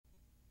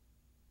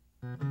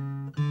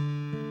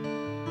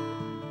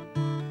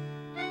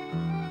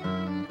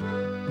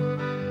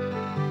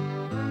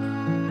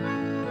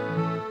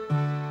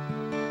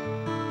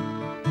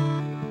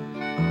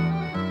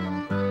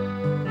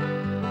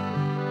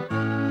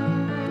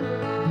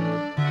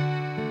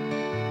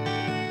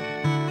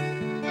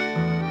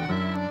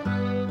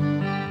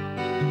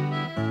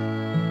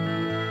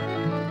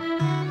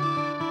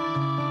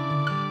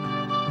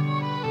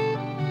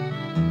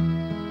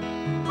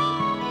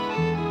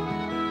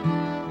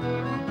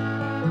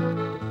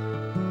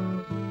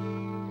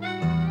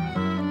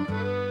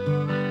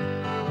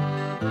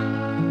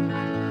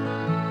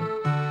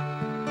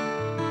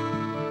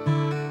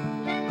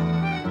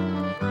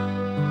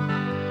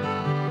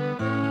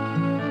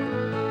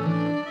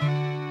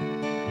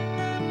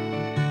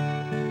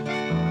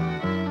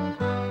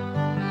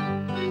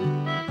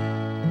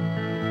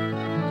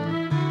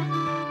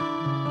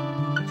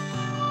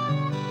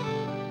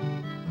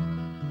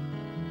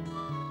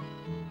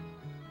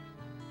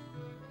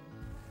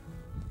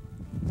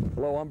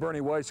Hello, I'm Bernie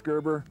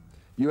Weisgerber,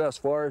 U.S.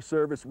 Forest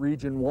Service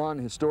Region 1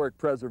 Historic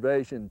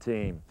Preservation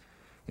Team.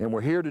 And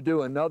we're here to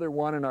do another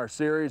one in our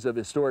series of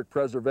historic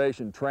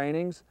preservation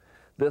trainings.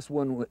 This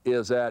one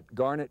is at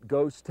Garnet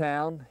Ghost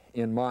Town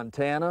in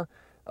Montana,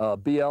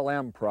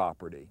 BLM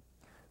property.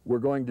 We're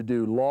going to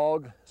do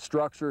log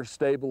structure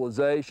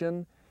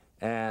stabilization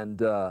and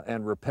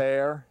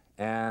repair.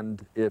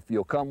 And if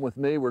you'll come with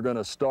me, we're going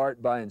to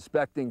start by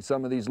inspecting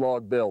some of these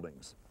log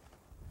buildings.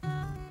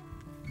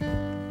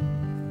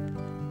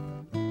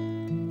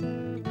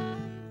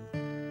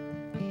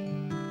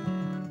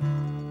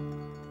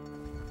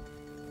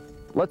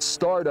 Let's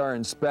start our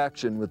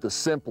inspection with the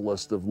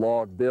simplest of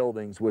log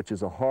buildings, which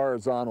is a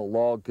horizontal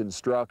log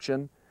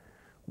construction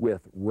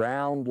with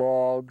round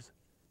logs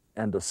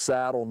and a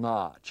saddle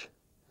notch.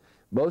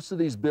 Most of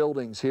these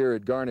buildings here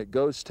at Garnet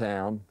Ghost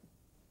Town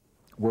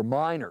were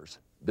miners'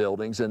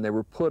 buildings, and they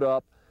were put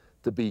up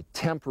to be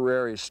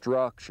temporary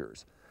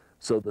structures.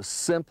 So the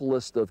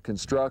simplest of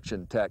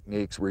construction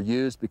techniques were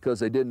used because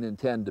they didn't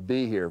intend to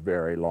be here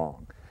very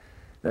long.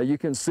 Now you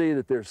can see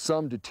that there's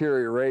some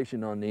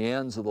deterioration on the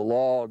ends of the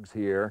logs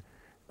here,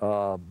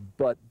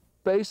 but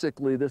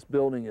basically this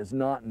building is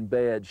not in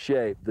bad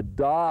shape. The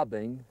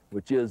daubing,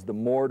 which is the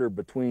mortar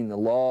between the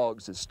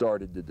logs, has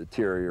started to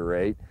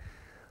deteriorate.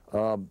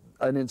 An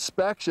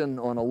inspection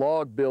on a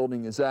log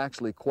building is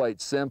actually quite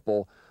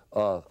simple.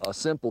 A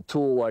simple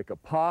tool like a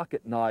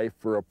pocket knife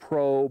for a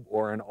probe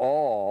or an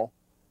awl,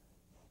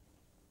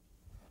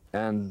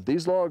 and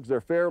these logs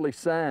are fairly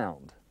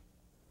sound.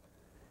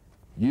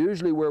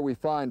 Usually where we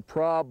find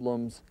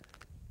problems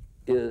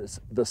is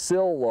the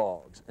sill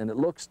logs, and it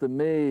looks to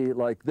me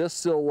like this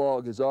sill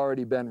log has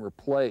already been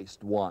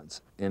replaced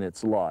once in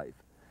its life.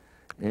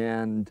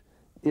 And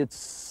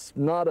it's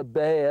not a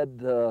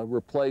bad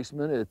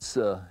replacement.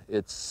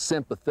 It's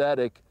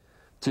sympathetic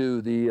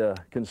to the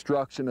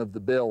construction of the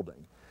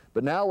building.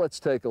 But now let's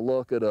take a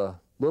look at a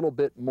little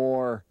bit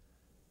more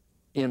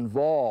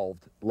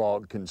involved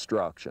log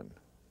construction.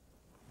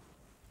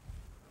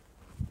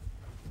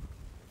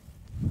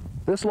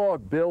 This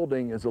log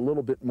building is a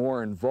little bit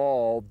more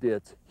involved.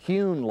 It's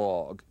hewn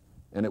log,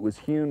 and it was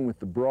hewn with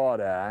the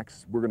broad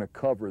axe. We're going to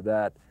cover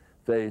that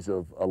phase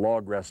of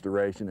log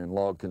restoration and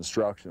log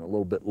construction a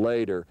little bit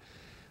later.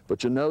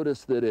 But you'll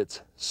notice that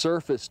it's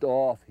surfaced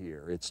off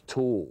here. It's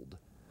tooled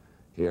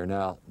here.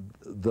 Now,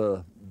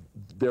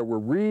 there were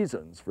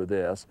reasons for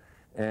this,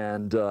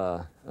 and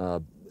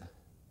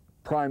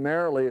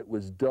primarily it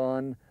was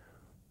done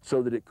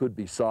so that it could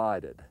be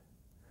sided.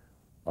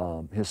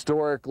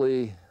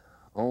 Historically,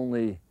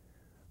 only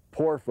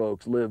poor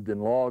folks lived in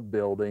log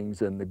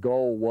buildings, and the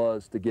goal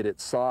was to get it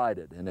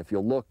sided. And if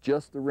you'll look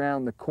just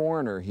around the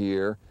corner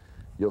here,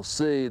 you'll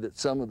see that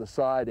some of the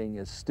siding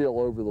is still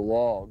over the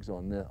logs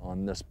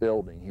on this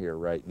building here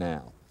right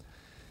now.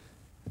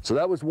 So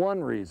that was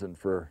one reason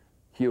for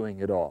hewing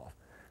it off.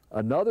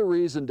 Another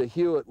reason to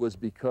hew it was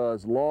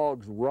because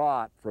logs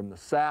rot from the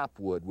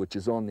sapwood, which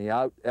is on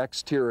the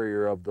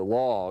exterior of the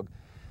log.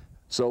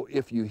 So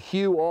if you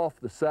hew off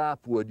the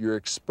sapwood, you're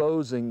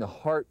exposing the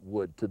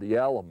heartwood to the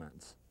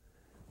elements.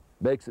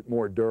 Makes it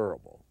more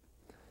durable.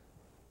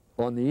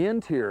 On the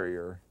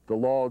interior, the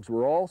logs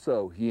were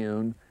also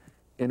hewn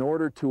in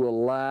order to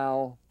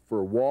allow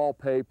for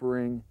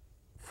wallpapering,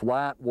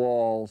 flat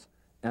walls,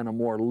 and a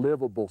more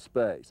livable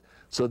space.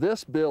 So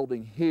this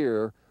building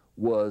here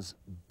was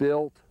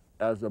built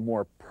as a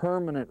more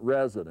permanent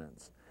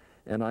residence.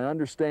 And I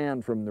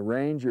understand from the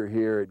ranger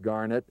here at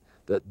Garnet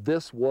that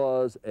this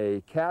was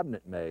a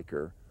cabinet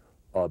maker,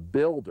 a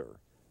builder,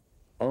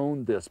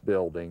 owned this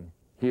building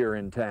here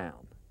in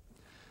town.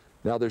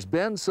 Now there's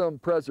been some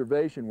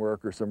preservation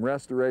work or some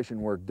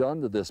restoration work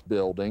done to this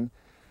building,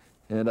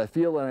 and I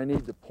feel that I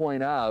need to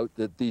point out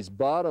that these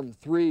bottom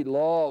three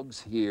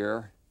logs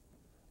here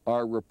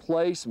are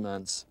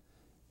replacements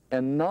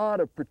and not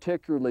a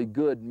particularly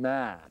good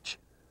match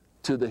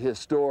to the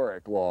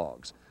historic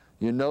logs.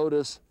 You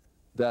notice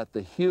that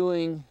the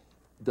hewing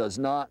does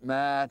not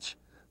match,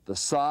 the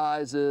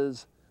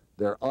sizes,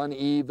 they're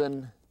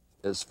uneven,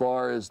 as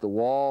far as the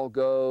wall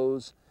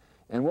goes.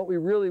 And what we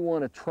really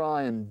want to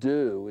try and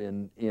do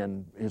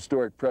in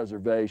historic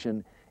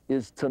preservation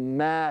is to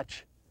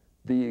match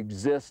the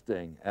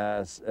existing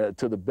as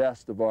to the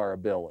best of our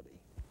ability.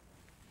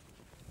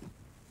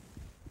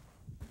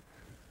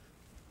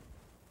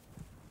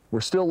 We're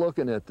still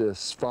looking at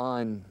this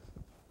fine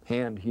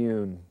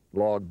hand-hewn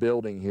log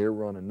building here.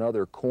 We're on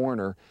another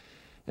corner,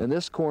 and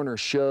this corner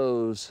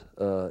shows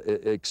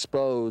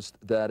exposed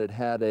that it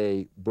had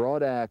a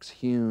broadaxe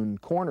hewn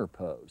corner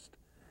post.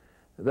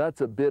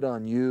 That's a bit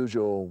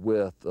unusual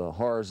with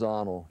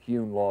horizontal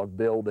hewn log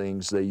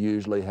buildings. They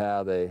usually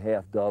have a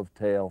half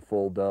dovetail,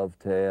 full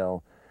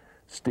dovetail,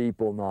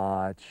 steeple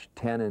notch,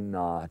 tenon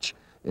notch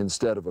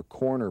instead of a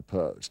corner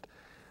post.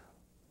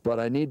 But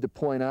I need to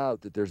point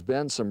out that there's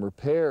been some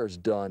repairs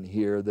done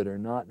here that are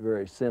not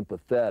very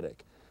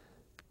sympathetic.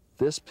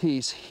 This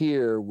piece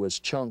here was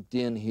chunked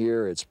in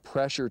here. It's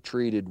pressure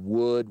treated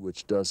wood,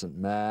 which doesn't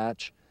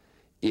match.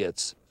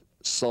 It's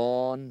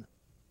sawn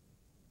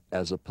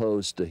as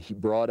opposed to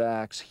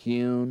broadaxe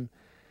hewn.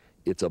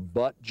 It's a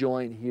butt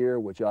joint here,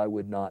 which I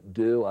would not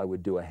do. I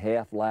would do a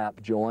half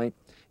lap joint.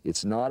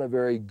 It's not a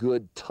very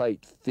good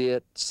tight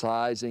fit.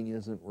 Sizing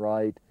isn't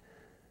right.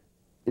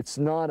 It's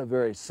not a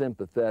very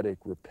sympathetic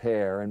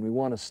repair, and we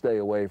want to stay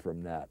away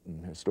from that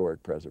in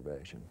historic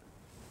preservation.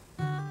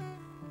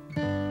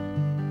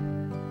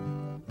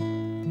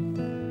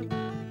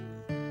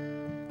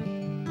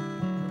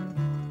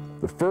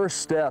 The first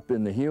step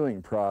in the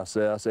hewing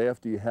process,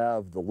 after you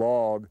have the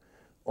log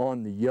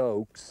on the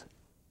yokes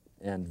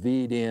and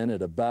V'd in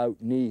at about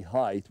knee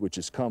height, which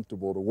is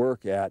comfortable to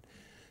work at,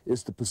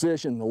 is to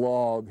position the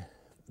log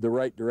the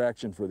right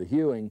direction for the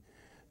hewing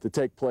to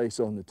take place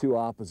on the two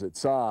opposite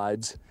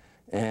sides.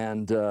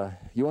 And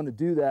you want to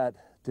do that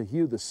to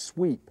hew the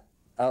sweep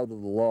out of the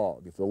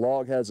log. If the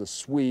log has a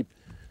sweep,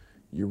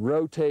 you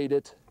rotate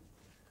it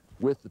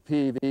with the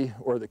PV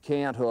or the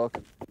cant hook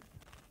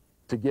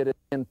to get it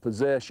in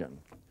position.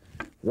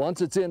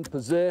 Once it's in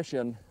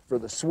position for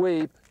the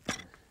sweep,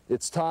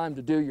 it's time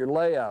to do your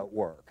layout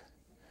work.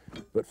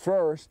 But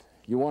first,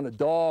 you want to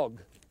dog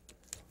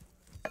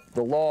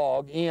the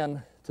log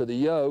in to the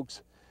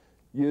yokes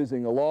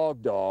using a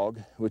log dog,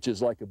 which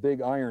is like a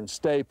big iron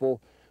staple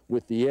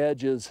with the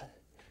edges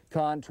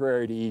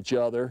contrary to each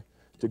other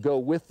to go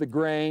with the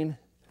grain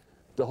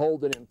to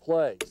hold it in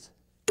place.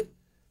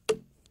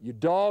 You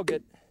dog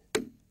it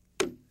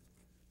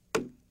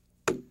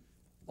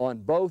on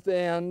both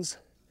ends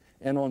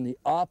and on the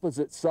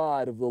opposite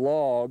side of the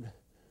log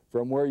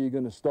from where you're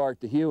going to start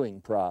the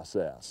hewing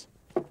process.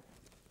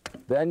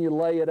 Then you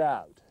lay it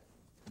out.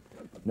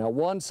 Now,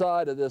 one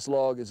side of this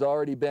log has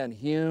already been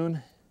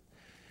hewn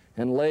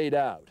and laid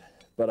out,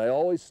 but I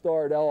always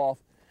start off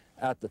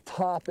at the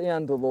top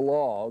end of the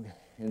log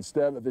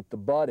instead of at the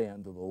butt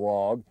end of the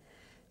log,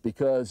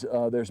 because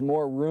there's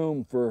more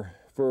room for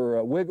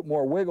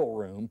more wiggle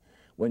room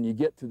when you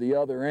get to the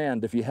other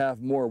end if you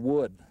have more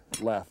wood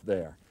left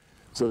there.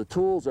 So the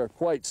tools are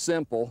quite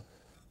simple.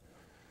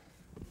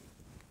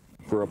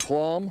 For a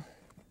plumb,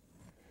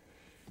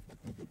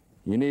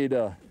 you need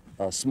a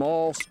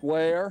small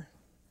square,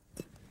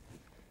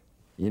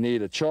 you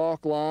need a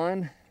chalk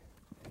line,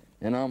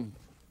 and I'm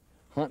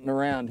hunting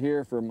around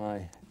here for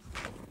my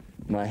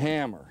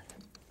hammer.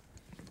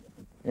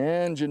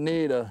 And you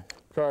need a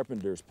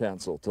carpenter's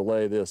pencil to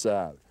lay this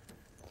out.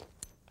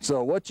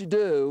 So what you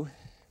do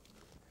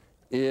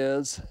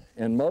is,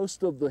 and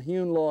most of the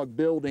hewn log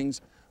buildings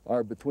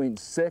are between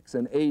 6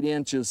 and 8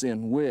 inches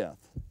in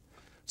width.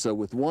 So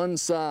with one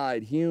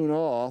side hewn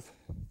off,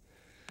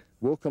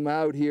 we'll come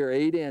out here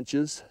 8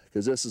 inches,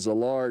 because this is a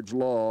large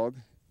log,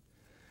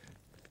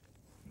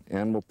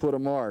 and we'll put a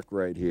mark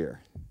right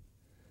here.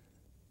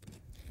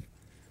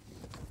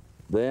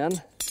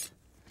 Then,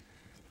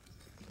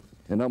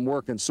 and I'm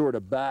working sort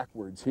of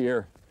backwards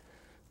here,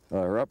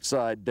 or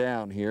upside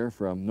down here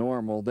from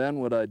normal, then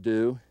what I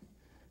do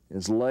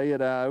is lay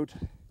it out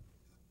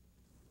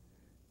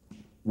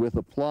with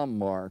a plumb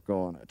mark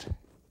on it.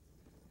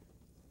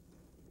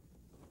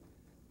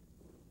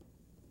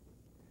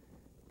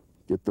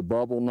 Get the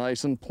bubble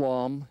nice and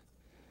plumb.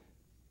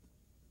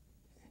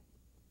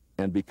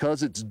 And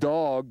because it's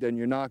dogged and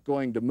you're not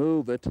going to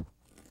move it,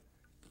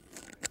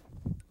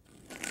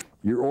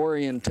 your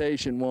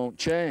orientation won't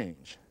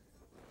change.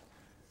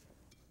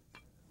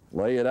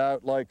 Lay it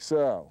out like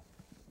so.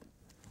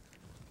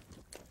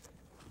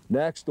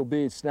 Next will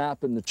be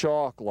snapping the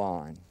chalk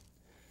line.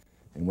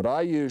 And what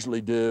I usually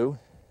do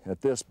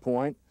at this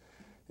point,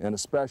 and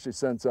especially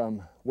since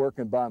I'm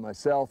working by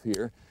myself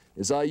here,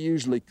 is I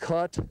usually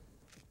cut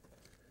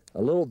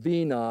a little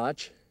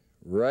V-notch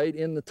right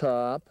in the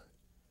top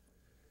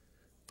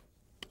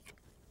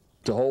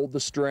to hold the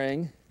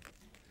string.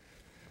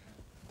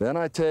 Then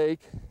I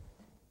take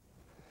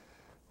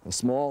a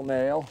small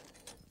nail,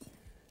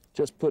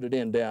 just put it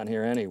in down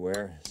here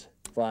anywhere, it's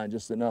fine,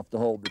 just enough to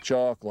hold the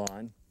chalk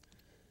line.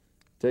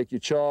 Take your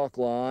chalk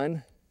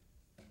line,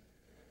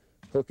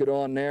 hook it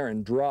on there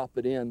and drop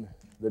it in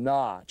the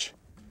notch.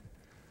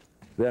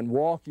 Then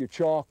walk your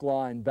chalk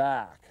line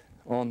back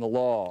on the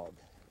log.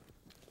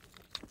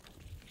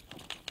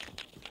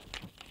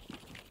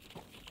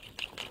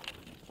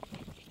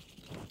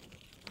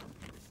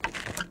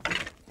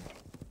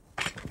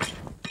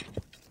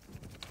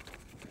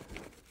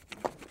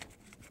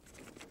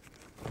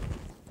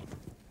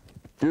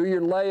 Do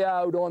your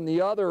layout on the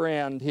other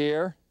end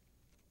here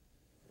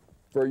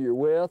for your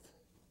width.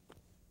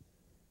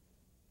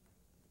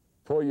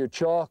 Pull your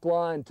chalk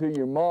line to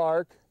your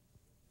mark.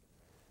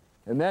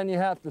 And then you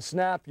have to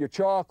snap your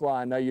chalk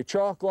line. Now your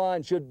chalk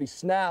line should be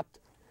snapped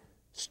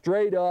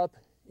straight up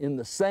in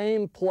the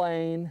same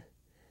plane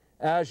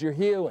as your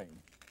hewing.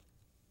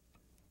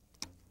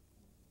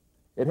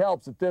 It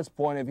helps at this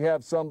point if you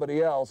have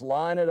somebody else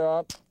line it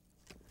up,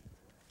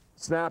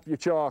 snap your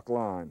chalk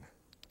line.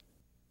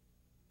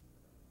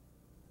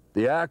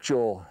 The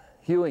actual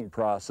hewing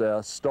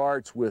process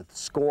starts with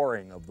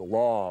scoring of the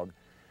log,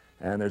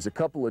 and there's a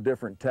couple of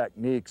different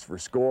techniques for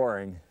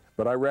scoring,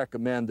 but I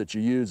recommend that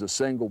you use a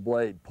single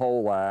blade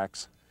pole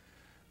axe.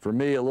 For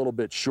me, a little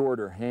bit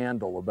shorter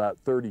handle, about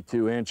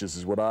 32 inches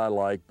is what I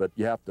like, but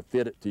you have to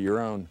fit it to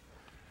your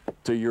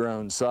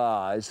own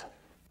size.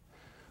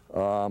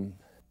 I'm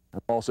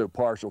also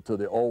partial to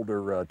the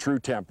older true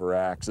temper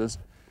axes.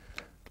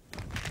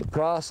 The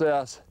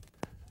process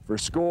for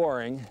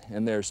scoring,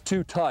 and there's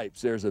two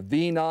types. There's a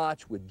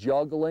V-notch with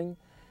juggling,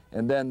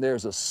 and then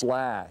there's a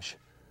slash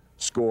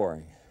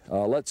scoring.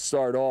 Let's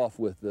start off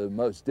with the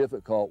most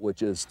difficult,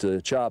 which is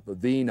to chop a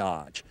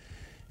V-notch.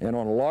 And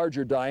on a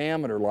larger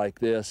diameter like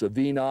this, a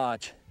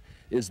V-notch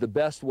is the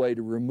best way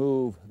to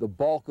remove the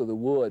bulk of the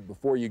wood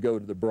before you go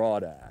to the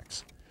broad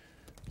axe.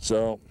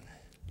 So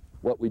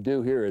what we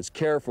do here is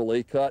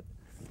carefully cut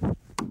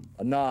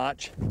a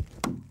notch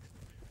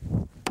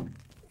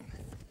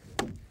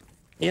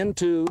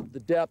into the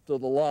depth of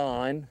the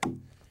line,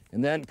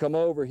 and then come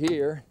over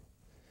here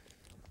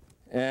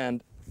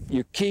and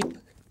you keep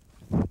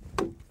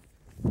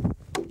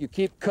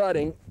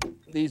cutting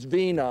these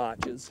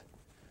V-notches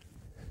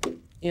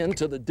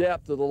into the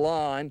depth of the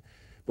line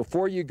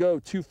before you go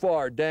too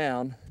far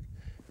down,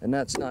 and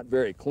that's not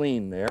very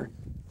clean there.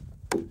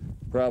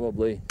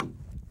 Probably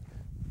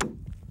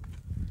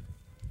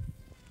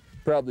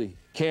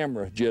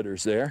camera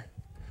jitters there.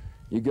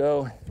 You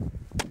go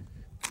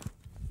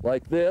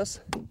like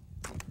this,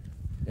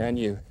 and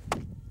you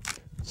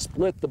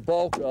split the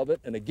bulk of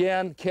it, and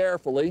again,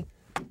 carefully.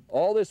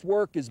 All this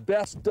work is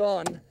best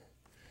done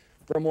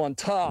from on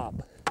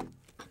top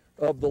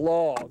of the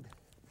log.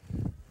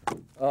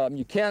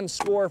 You can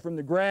score from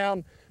the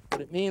ground, but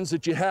it means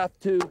that you have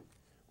to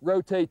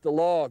rotate the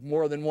log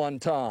more than one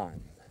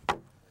time.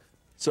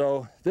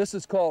 So this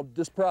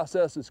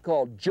process is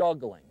called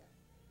juggling.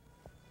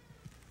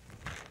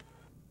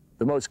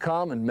 The most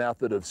common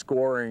method of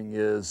scoring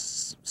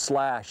is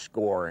slash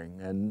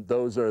scoring, and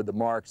those are the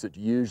marks that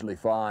you usually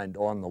find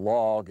on the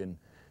log, and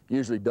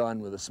usually done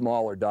with a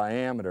smaller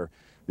diameter.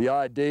 The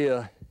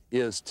idea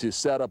is to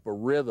set up a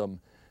rhythm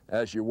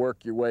as you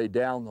work your way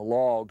down the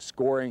log,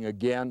 scoring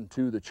again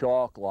to the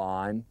chalk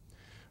line.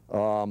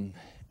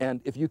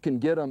 And if you can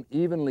get them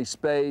evenly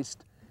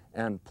spaced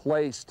and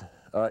placed,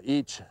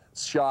 each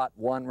shot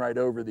one right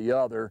over the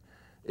other,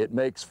 it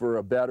makes for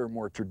a better,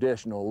 more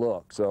traditional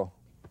look. So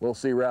we'll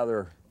see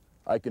whether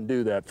I can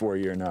do that for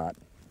you or not.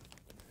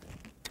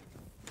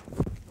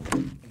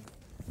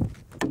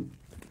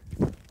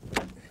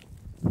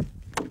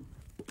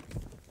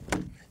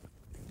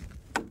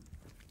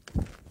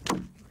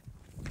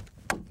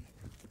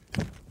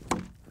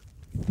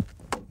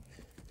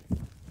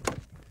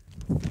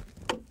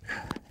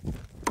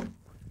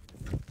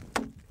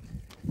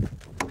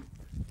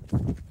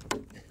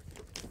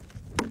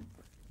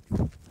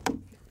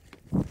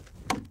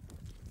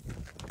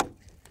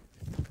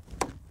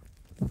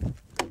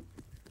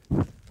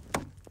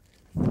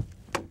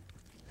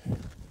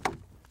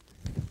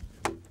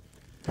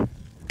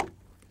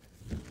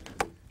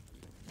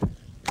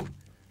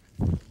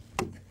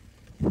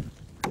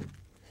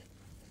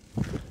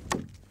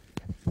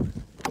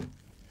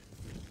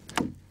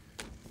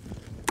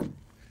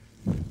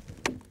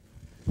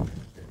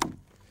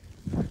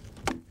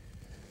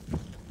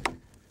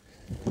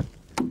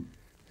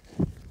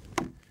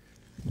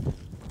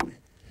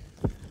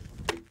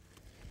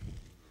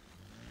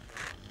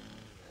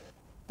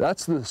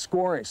 That's the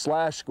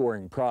slash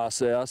scoring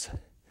process,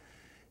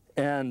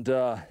 and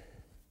we're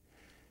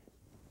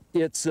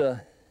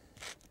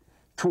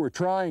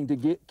trying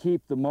to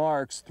keep the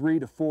marks 3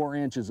 to 4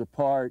 inches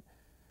apart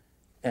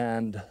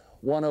and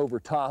one over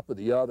top of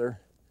the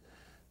other.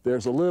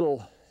 There's a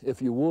little,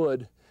 if you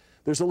would,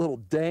 there's a little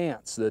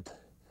dance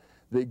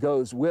that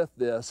goes with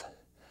this,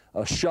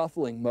 a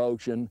shuffling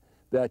motion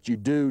that you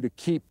do to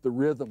keep the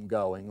rhythm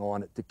going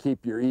on it, to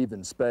keep your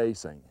even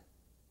spacing.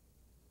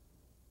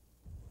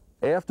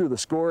 After the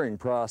scoring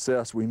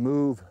process, we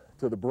move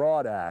to the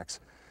broad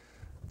axe,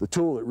 the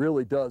tool that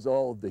really does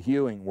all of the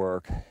hewing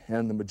work.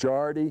 And the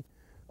majority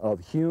of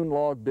hewn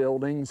log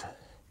buildings,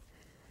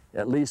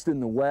 at least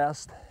in the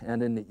west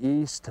and in the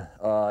east,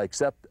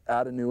 except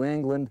out of New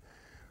England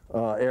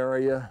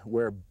area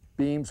where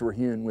beams were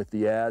hewn with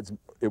the adze,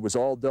 it was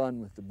all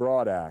done with the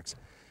broad axe.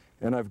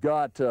 And I've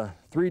got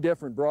 3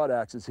 different broad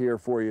axes here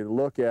for you to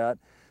look at.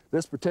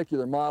 This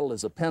particular model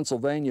is a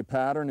Pennsylvania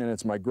pattern, and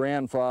it's my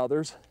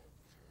grandfather's.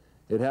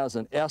 It has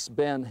an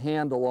S-bend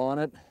handle on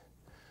it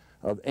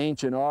of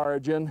ancient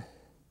origin.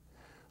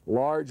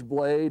 large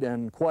blade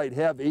and quite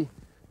heavy,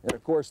 and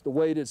of course the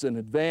weight is an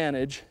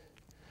advantage.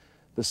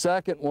 The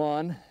second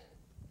one,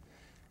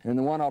 and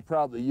the one I'll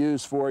probably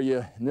use for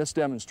you in this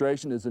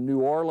demonstration, is a New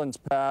Orleans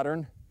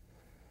pattern.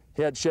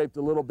 Head shaped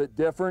a little bit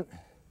different,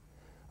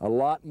 a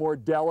lot more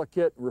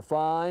delicate,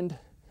 refined,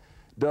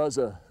 does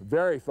a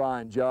very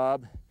fine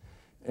job,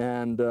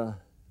 and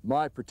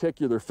my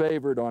particular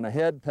favorite on a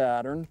head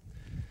pattern.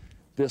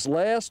 This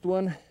last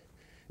one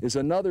is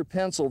another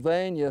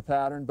Pennsylvania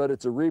pattern, but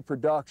it's a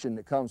reproduction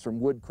that comes from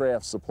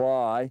Woodcraft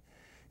Supply,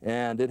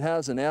 and it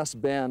has an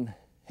S-bend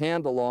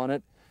handle on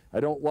it. I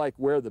don't like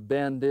where the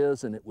bend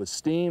is, and it was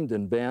steamed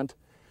and bent,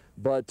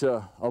 but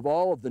of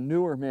all of the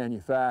newer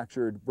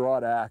manufactured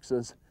broad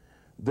axes,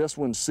 this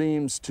one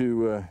seems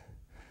to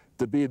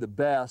be the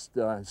best.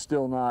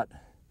 Still not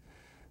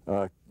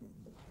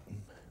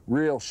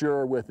real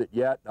sure with it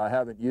yet. I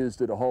haven't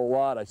used it a whole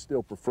lot. I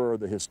still prefer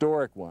the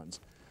historic ones.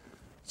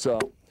 So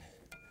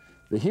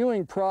the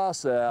hewing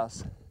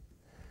process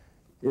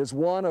is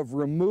one of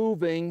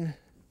removing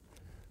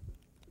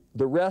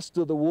the rest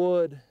of the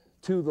wood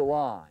to the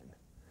line.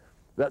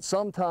 That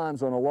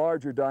sometimes on a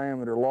larger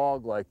diameter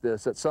log like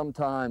this, that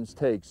sometimes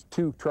takes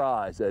 2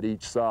 tries at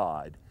each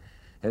side.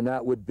 And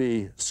that would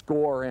be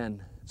score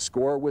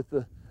with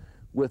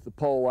the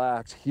pole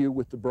axe, hew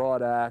with the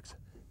broad axe,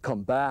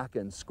 come back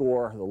and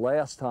score the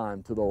last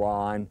time to the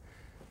line,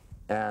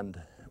 and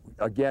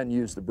again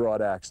use the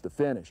broad axe to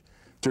finish.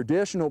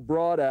 Traditional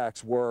broad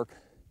axe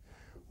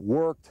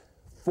worked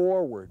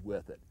forward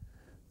with it.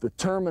 The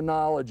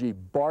terminology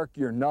 "bark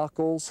your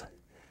knuckles"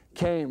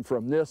 came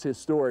from this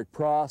historic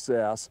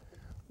process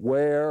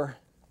where,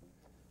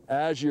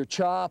 as you're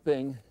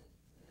chopping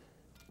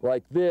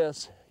like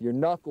this, your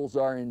knuckles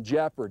are in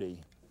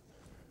jeopardy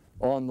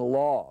on the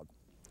log.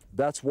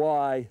 That's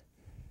why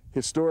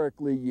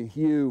historically you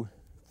hew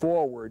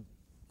forward,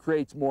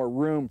 creates more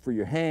room for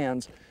your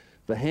hands.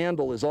 The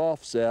handle is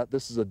offset.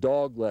 This is a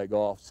dog leg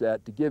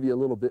offset to give you a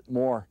little bit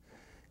more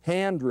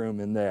hand room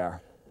in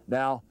there.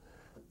 Now,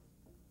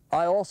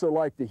 I also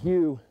like to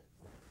hew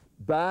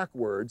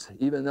backwards,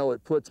 even though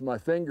it puts my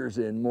fingers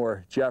in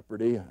more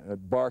jeopardy,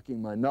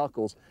 barking my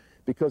knuckles,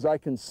 because I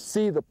can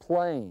see the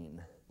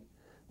plane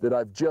that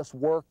I've just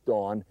worked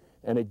on,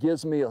 and it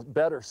gives me a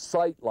better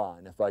sight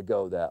line if I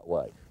go that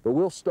way. But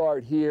we'll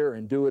start here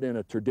and do it in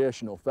a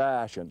traditional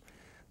fashion.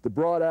 The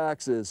broad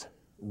axe is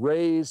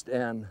raised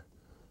and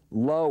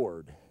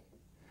lowered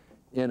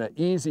in an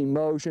easy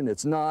motion.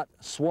 It's not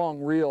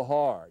swung real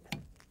hard.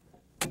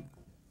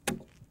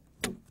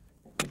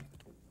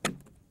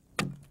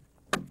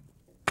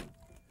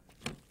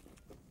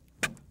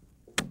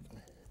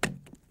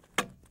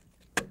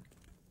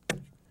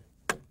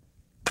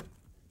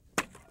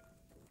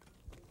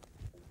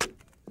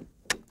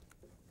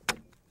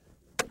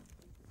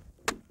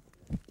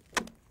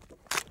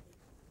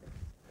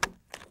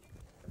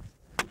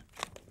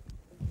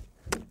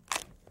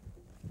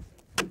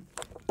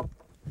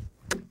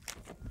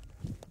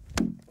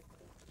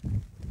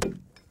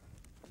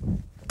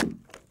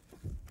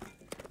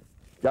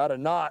 Got a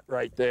knot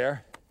right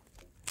there.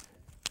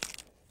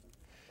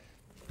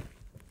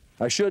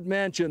 I should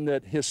mention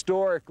that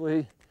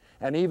historically,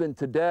 and even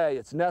today,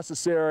 it's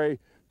necessary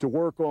to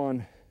work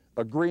on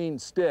a green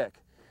stick.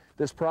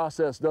 This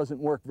process doesn't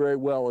work very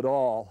well at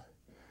all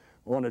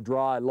on a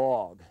dry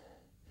log.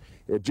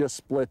 It just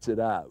splits it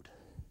out.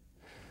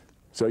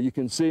 So you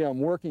can see I'm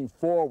working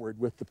forward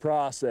with the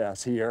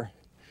process here.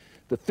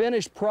 The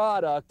finished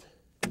product,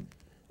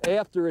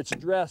 after it's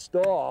dressed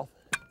off,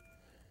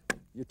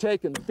 you're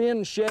taking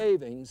thin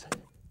shavings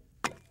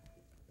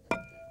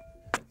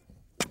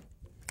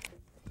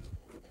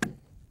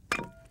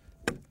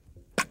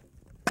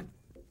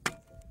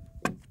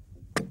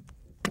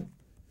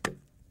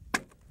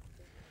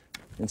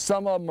and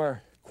some of them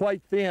are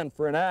quite thin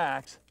for an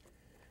axe,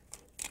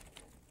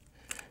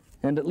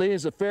 and it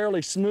leaves a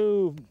fairly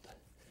smooth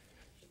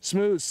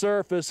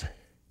surface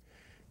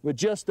with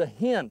just a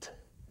hint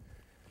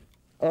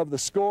of the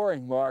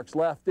scoring marks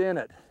left in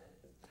it.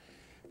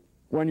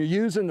 When you're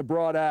using the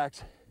broad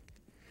axe,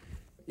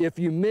 if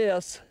you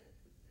miss,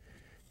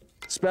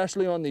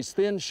 especially on these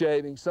thin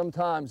shavings,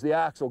 sometimes the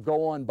axe will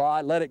go on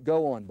by. Let it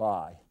go on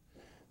by.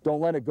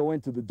 Don't let it go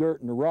into the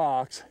dirt and the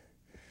rocks.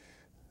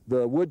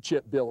 The wood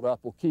chip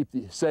buildup will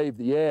save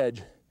the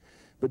edge.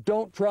 But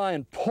don't try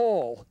and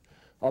pull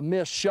a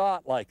missed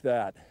shot like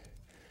that.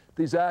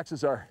 These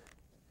axes are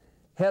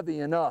heavy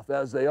enough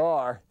as they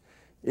are.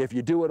 If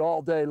you do it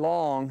all day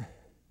long,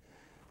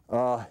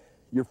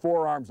 your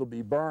forearms will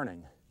be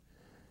burning.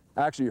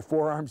 Actually, your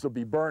forearms will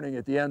be burning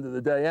at the end of the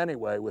day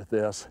anyway with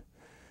this,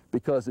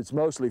 because it's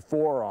mostly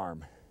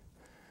forearm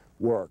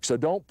work. So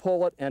don't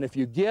pull it, and if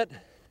you get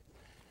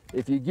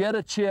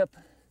a chip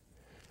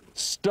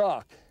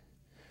stuck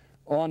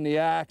on the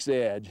axe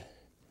edge,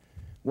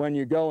 when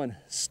you're going,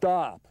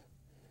 stop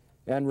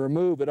and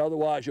remove it,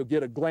 otherwise you'll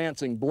get a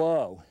glancing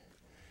blow.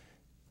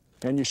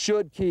 And you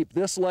should keep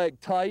this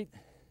leg tight,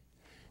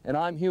 and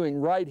I'm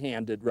hewing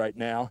right-handed right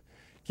now.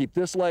 Keep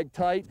this leg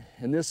tight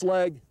and this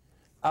leg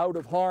out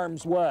of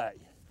harm's way.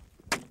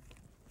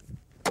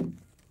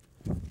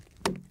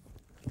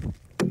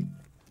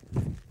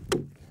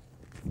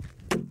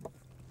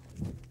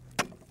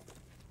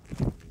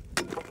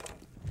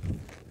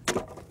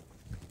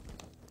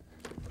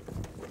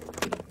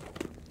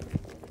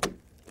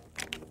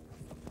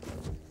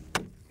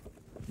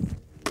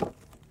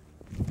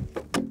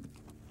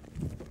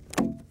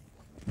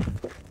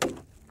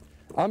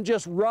 I'm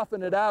just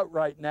roughing it out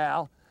right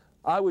now.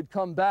 I would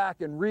come back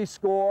and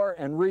rescore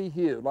and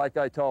rehew like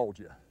I told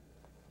you.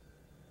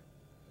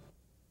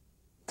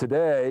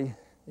 Today,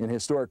 in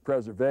historic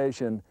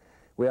preservation,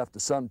 we have to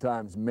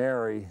sometimes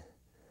marry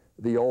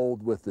the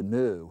old with the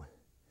new.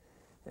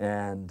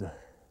 And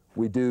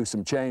we do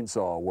some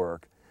chainsaw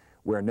work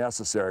where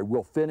necessary.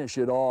 We'll finish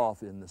it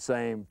off in the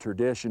same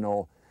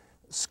traditional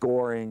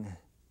scoring,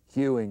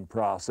 hewing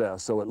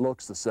process so it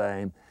looks the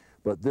same,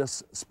 but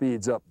this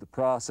speeds up the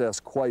process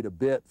quite a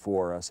bit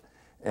for us.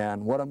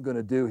 And what I'm going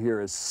to do here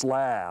is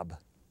slab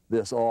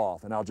this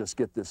off, and I'll just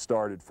get this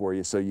started for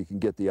you so you can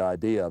get the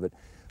idea of it.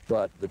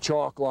 But the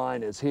chalk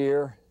line is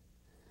here.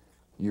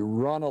 You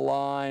run a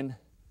line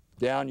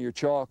down your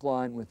chalk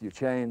line with your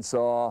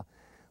chainsaw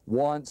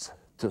once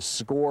to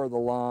score the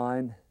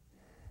line,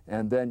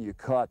 and then you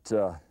cut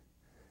to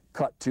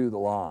the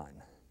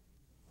line.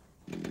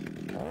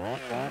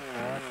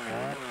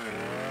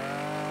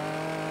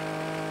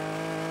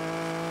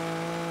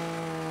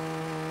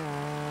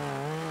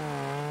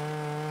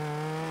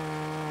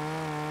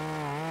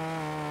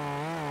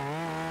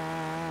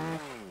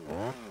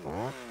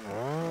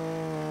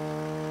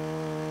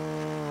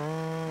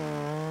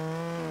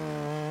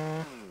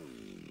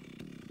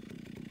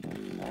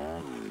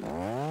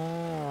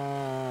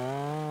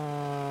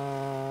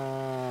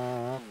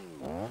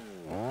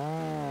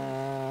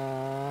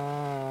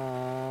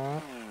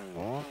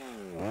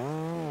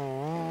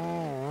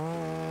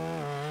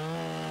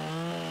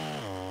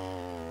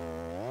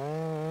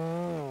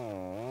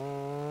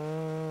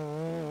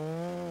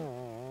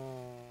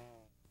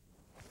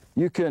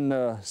 You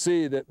can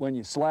see that when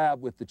you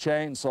slab with the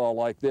chainsaw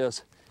like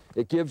this,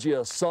 it gives you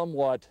a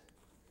somewhat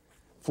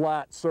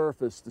flat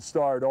surface to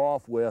start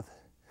off with,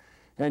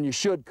 and you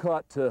should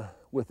cut to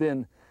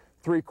within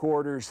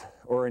 3/4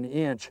 or an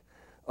inch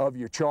of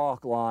your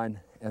chalk line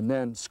and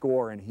then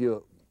score and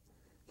hew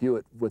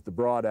it with the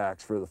broad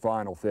axe for the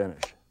final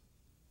finish.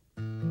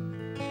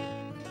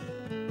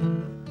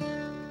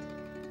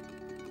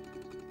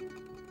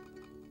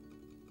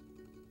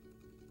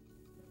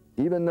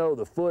 Even though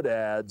the foot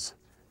adze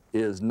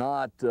is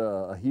not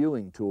a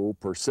hewing tool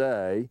per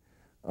se,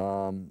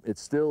 it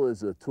still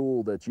is a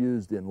tool that's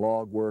used in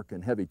log work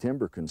and heavy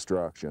timber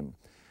construction.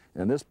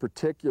 And this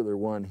particular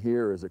one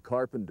here is a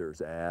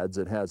carpenter's adze.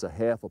 It has a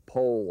half a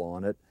pole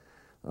on it,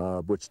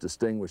 which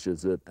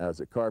distinguishes it as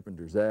a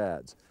carpenter's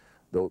adze.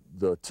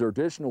 The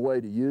traditional way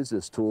to use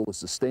this tool is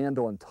to stand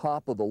on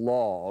top of the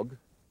log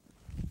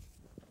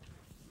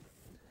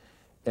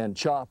and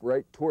chop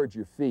right towards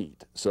your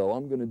feet. So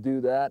I'm going to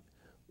do that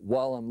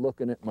while I'm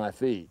looking at my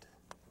feet.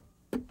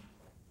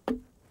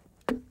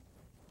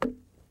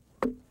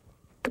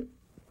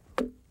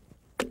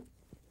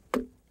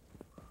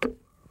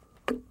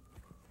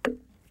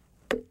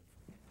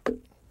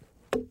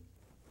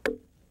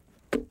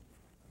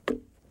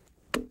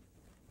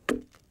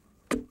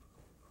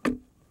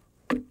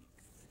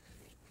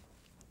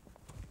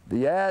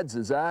 The adze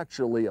is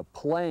actually a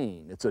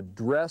plane. It's a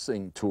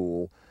dressing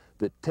tool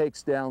that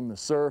takes down the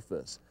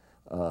surface.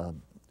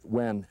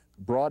 When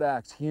broad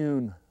axe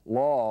hewn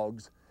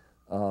logs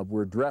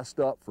were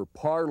dressed up for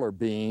parlor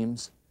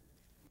beams,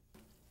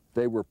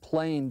 they were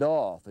planed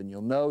off, and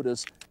you'll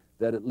notice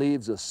that it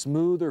leaves a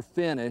smoother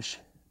finish,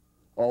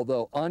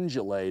 although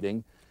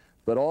undulating,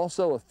 but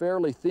also a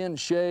fairly thin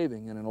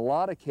shaving, and in a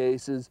lot of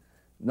cases,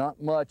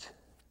 not much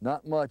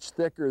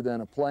thicker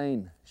than a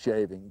plain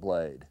shaving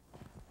blade.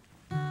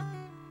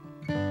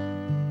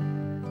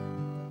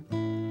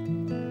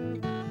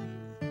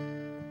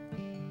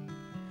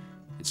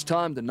 It's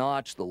time to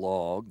notch the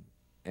log,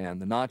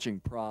 and the notching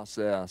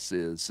process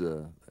is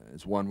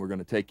one we're going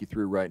to take you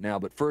through right now.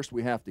 But first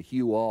we have to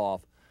hew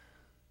off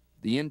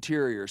the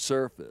interior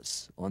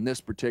surface. On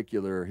this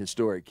particular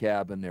historic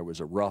cabin, there was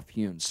a rough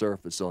hewn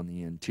surface on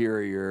the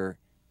interior,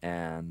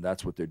 and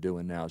that's what they're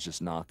doing now, is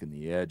just knocking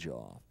the edge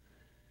off.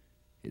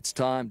 It's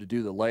time to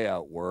do the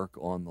layout work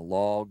on the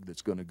log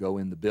that's going to go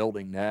in the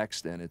building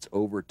next, and it's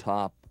over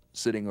top,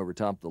 sitting over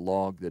top the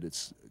log that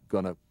it's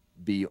going to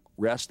be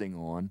resting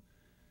on.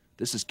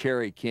 This is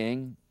Kerry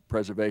King,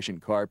 preservation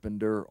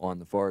carpenter on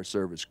the Forest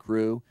Service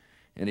crew,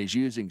 and he's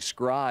using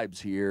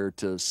scribes here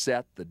to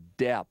set the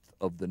depth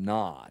of the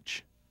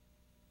notch.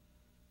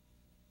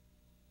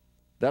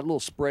 That little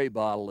spray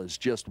bottle is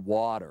just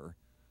water.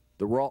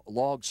 The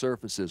log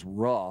surface is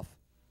rough,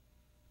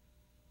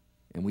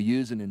 and we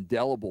use an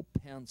indelible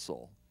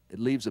pencil. It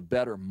leaves a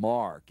better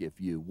mark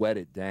if you wet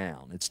it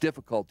down. It's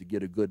difficult to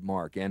get a good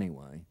mark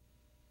anyway.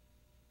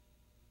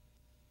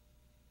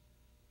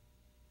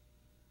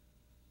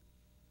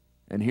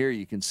 And here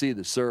you can see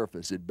the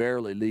surface. It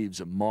barely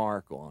leaves a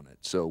mark on it,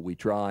 so we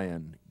try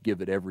and give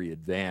it every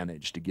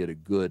advantage to get a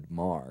good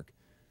mark.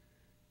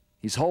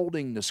 He's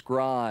holding the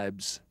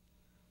scribes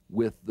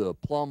with the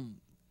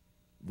plumb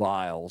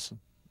vials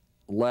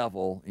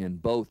level in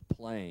both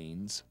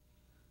planes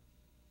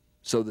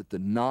so that the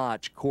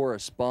notch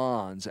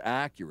corresponds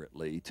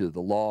accurately to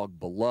the log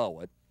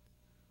below it.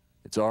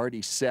 It's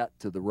already set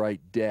to the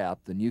right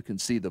depth, and you can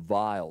see the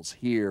vials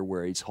here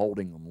where he's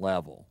holding them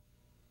level.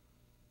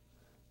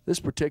 This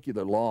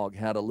particular log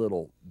had a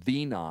little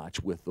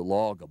V-notch with the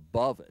log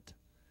above it.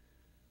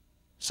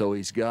 So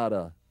he's got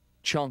to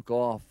chunk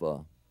off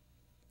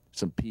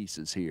some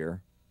pieces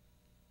here.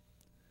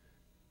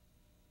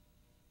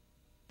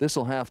 This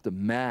will have to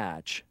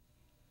match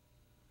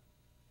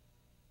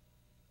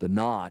the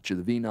notch, or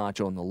the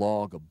V-notch on the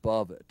log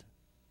above it.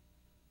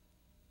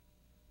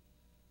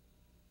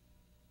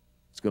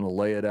 It's going to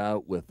lay it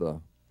out with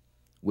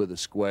a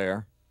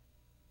square.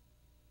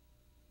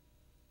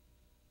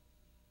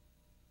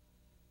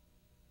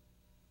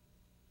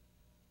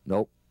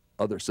 Nope,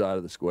 other side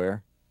of the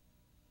square.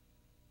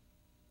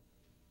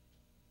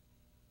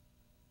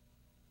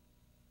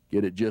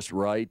 Get it just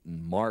right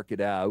and mark it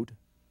out.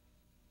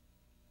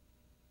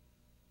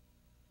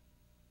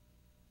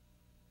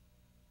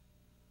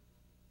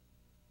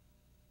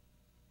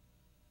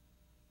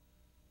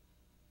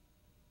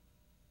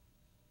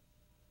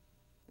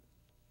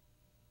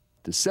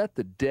 To set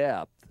the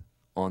depth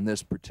on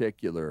this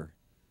particular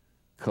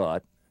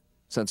cut,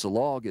 since the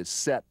log is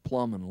set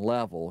plumb and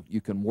level,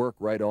 you can work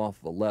right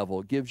off the level.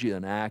 It gives you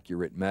an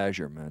accurate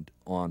measurement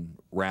on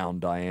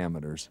round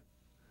diameters.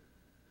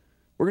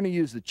 We're going to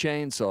use the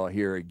chainsaw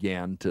here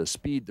again to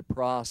speed the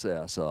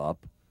process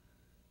up.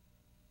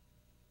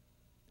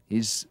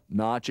 He's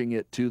notching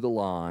it to the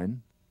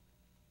line.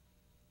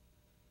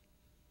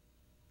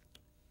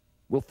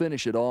 We'll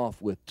finish it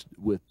off with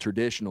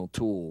traditional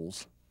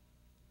tools.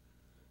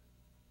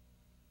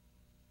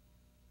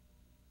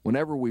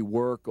 Whenever we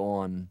work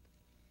on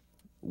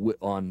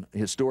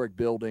historic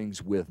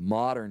buildings with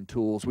modern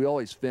tools, we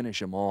always finish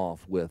them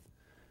off with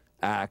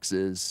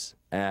axes,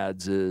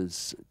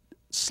 adzes,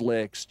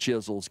 slicks,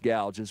 chisels,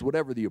 gouges,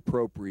 whatever the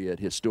appropriate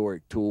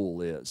historic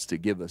tool is to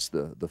give us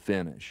the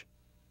finish.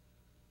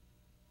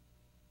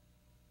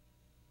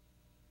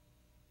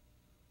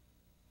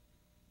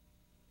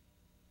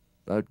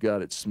 I've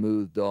got it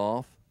smoothed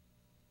off.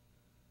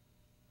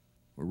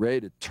 We're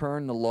ready to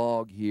turn the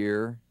log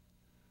here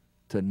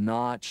to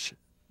notch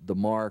the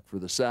mark for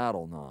the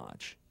saddle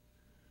notch.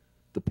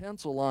 The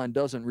pencil line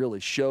doesn't really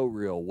show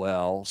real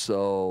well,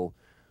 so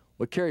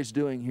what Carrie's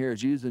doing here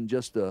is using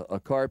just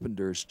a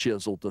carpenter's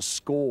chisel to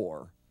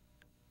score.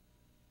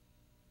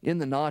 In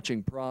the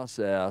notching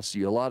process,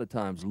 you a lot of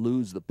times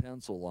lose the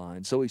pencil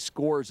line, so he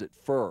scores it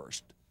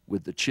first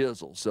with the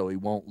chisel so he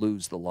won't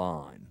lose the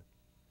line.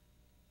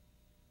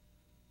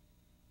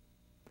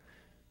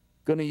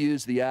 Going to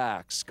use the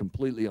axe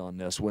completely on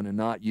this one and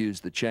not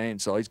use the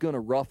chainsaw. He's going to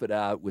rough it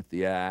out with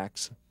the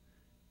axe.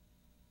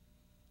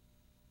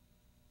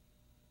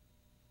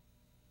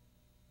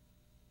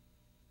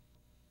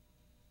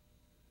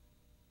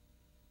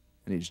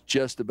 And he's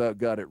just about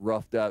got it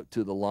roughed out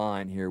to the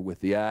line here with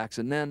the axe.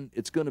 And then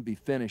it's going to be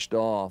finished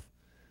off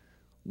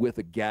with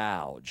a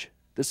gouge.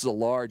 This is a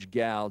large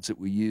gouge that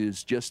we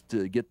use just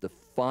to get the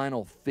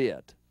final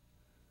fit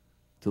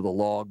to the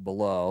log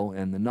below,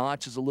 and the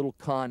notch is a little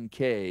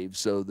concave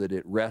so that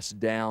it rests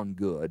down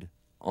good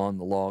on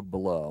the log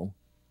below.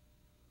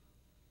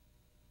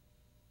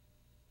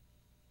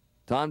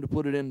 Time to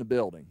put it in the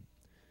building.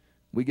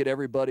 We get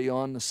everybody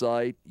on the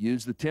site,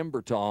 use the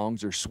timber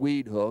tongs or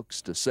Swede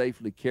hooks to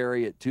safely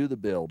carry it to the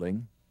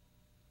building.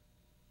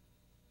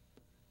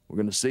 We're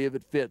going to see if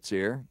it fits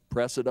here.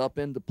 Press it up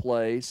into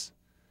place.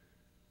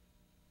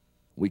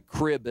 We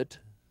crib it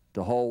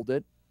to hold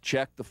it,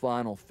 check the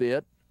final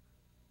fit.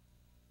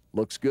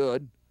 Looks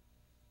good.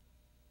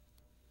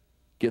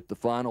 Get the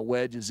final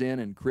wedges in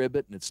and crib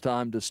it, and it's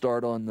time to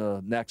start on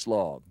the next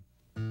log.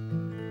 A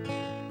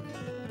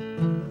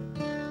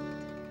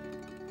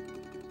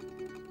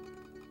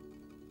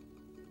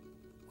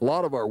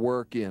lot of our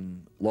work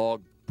in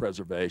log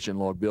preservation,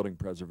 log building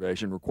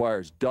preservation,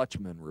 requires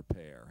Dutchman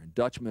repair. And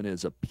Dutchman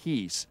is a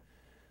piece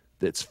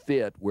that's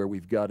fit where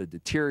we've got a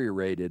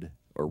deteriorated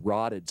or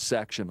rotted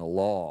section of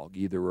log,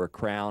 either a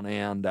crown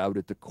end out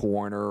at the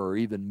corner or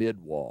even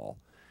mid-wall.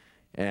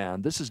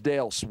 And this is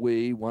Dale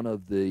Swee, one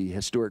of the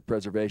historic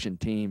preservation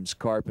team's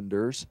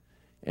carpenters,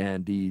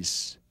 and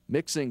he's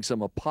mixing some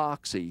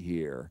epoxy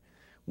here.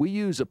 We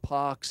use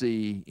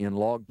epoxy in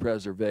log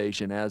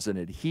preservation as an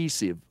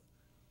adhesive.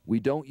 We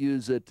don't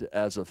use it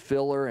as a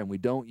filler, and we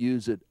don't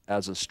use it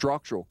as a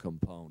structural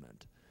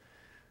component.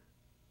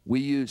 We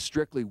use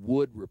strictly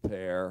wood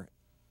repair,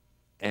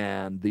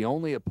 and the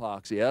only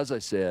epoxy, as I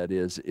said,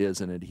 is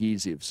an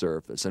adhesive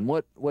surface. And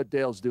what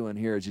Dale's doing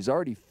here is he's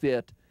already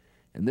fit,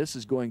 and this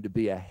is going to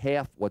be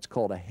what's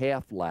called a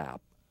half lap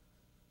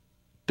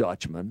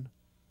Dutchman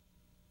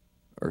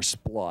or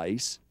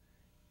splice.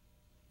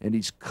 And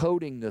he's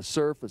coating the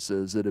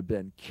surfaces that have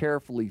been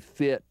carefully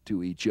fit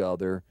to each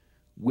other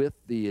with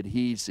the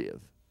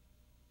adhesive.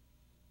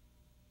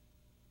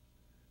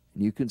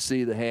 And you can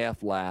see the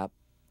half lap.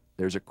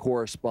 There's a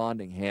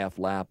corresponding half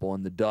lap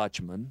on the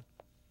Dutchman.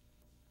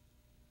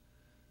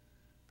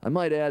 I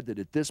might add that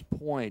at this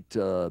point,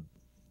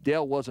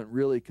 Dale wasn't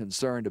really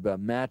concerned about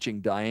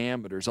matching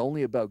diameters,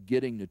 only about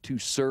getting the two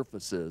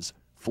surfaces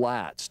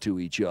flats to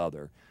each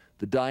other.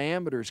 The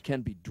diameters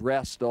can be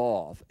dressed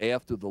off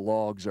after the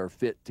logs are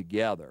fit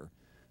together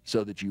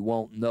so that you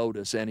won't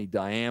notice any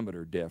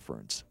diameter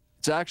difference.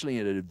 It's actually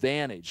an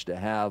advantage to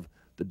have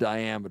the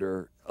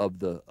diameter of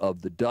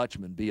the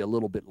Dutchman be a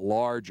little bit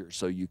larger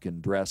so you can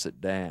dress it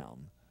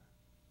down.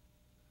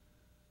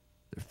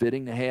 They're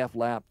fitting the half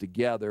lap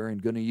together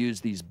and going to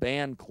use these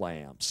band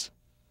clamps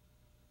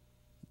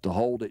to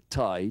hold it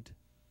tight.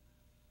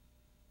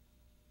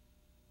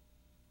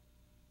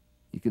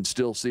 You can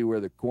still see where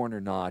the corner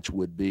notch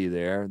would be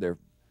there. They're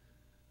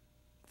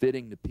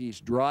fitting the piece,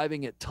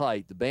 driving it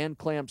tight. The band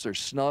clamps are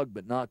snug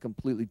but not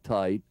completely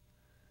tight.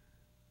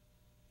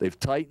 They've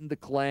tightened the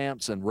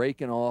clamps and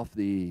raking off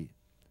the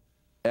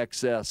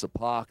excess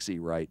epoxy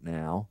right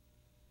now.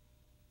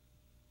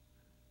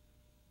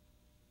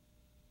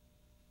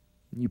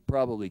 You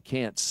probably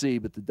can't see,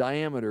 but the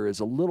diameter is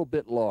a little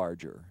bit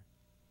larger.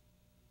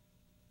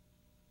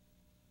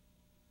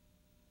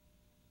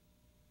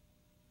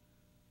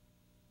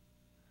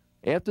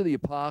 After the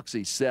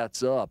epoxy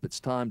sets up, it's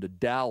time to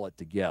dowel it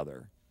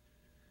together.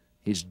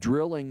 He's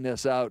drilling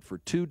this out for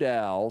 2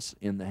 dowels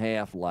in the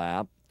half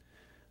lap.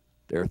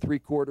 They're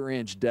 3/4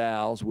 inch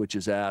dowels, which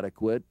is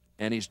adequate,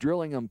 and he's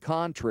drilling them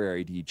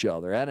contrary to each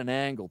other, at an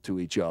angle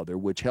to each other,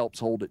 which helps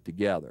hold it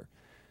together.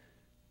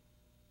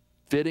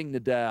 Fitting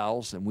the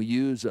dowels, and we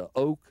use an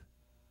oak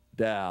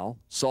dowel,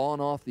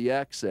 sawing off the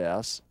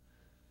excess.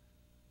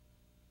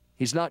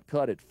 He's not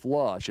cut it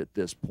flush at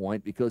this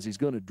point because he's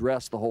going to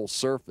dress the whole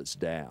surface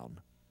down.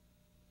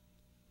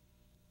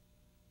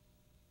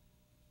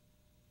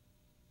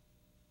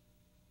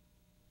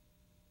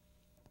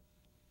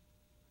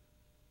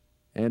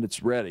 And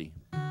it's ready.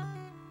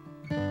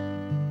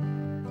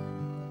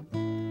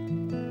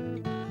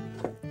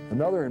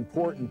 Another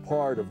important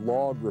part of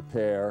log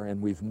repair,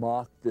 and we've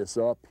mocked this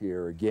up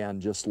here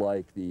again just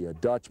like the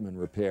Dutchman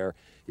repair,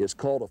 is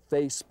called a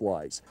face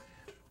splice.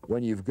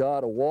 When you've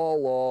got a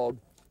wall log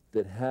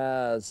that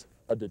has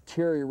a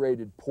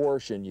deteriorated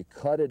portion, you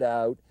cut it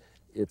out,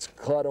 it's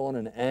cut on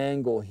an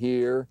angle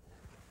here,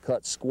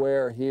 cut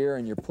square here,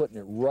 and you're putting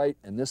it right,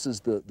 and this is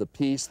the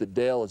piece that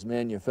Dale has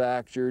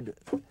manufactured,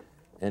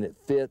 and it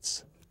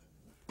fits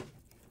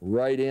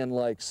right in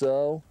like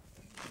so.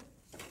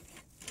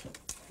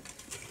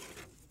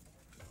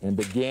 And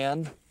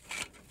again,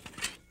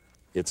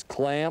 it's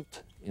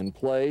clamped in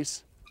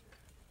place,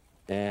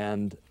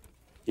 and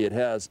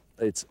it's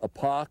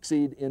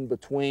epoxied in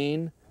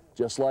between,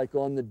 just like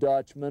on the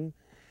Dutchman,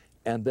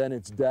 and then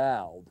it's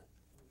doweled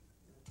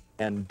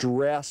and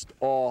dressed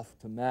off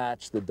to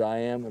match the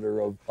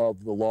diameter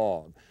of the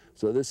log.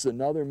 So this is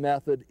another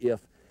method.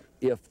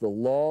 If the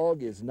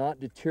log is not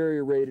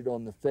deteriorated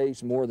on the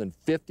face more than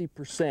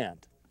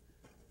 50%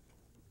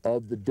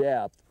 of the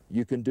depth,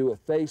 you can do a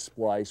face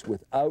splice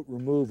without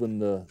removing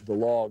the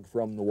log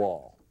from the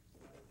wall.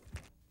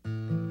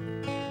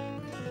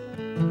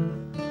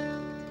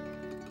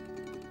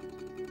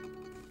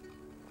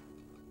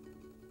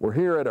 We're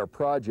here at our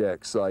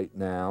project site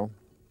now,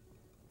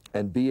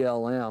 and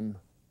BLM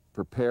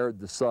prepared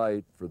the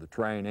site for the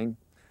training,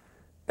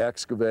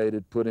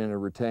 excavated, put in a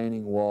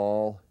retaining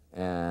wall,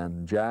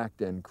 and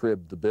jacked and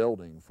cribbed the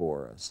building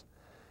for us.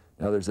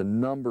 Now there's a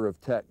number of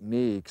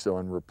techniques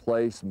on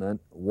replacement,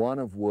 one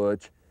of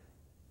which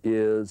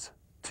is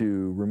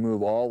to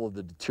remove all of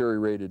the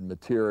deteriorated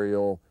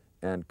material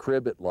and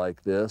crib it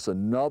like this.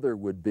 Another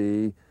would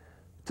be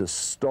to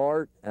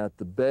start at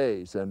the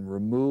base and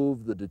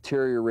remove the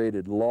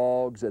deteriorated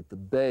logs at the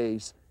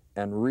base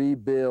and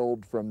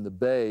rebuild from the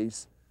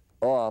base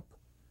up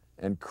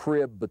and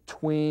crib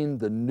between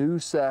the new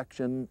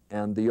section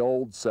and the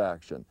old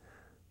section.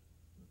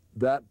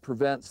 That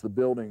prevents the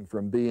building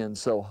from being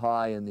so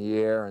high in the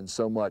air and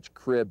so much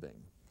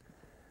cribbing.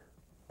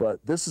 But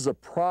this is a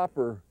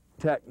proper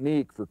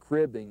technique for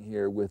cribbing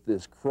here with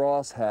this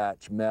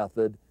crosshatch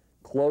method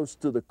close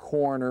to the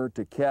corner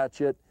to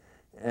catch it.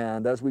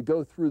 And as we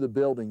go through the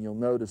building, you'll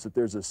notice that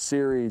there's a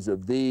series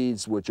of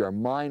these, which are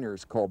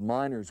miners, called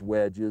miners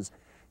wedges,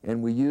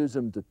 and we use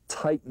them to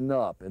tighten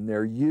up, and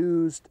they're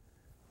used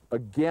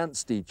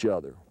against each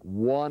other,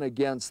 one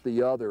against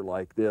the other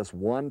like this,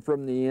 one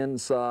from the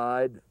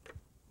inside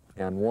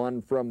and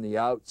one from the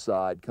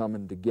outside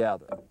coming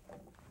together.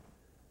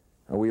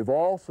 And we've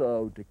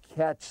also, to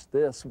catch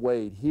this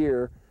weight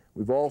here,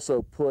 we've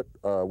also put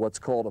what's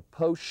called a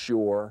post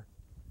shore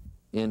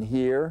in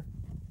here.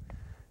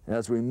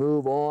 As we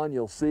move on,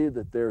 you'll see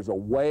that there's a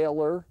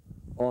whaler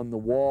on the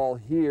wall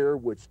here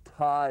which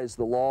ties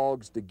the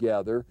logs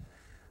together.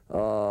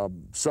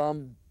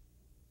 Some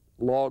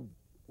log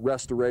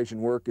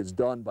restoration work is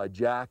done by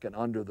jacking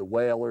under the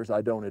whalers.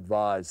 I don't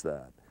advise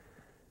that.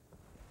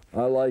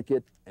 I like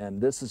it,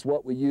 and this is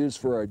what we use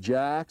for our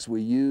jacks.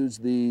 We use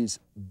these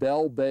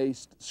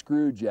bell-based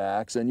screw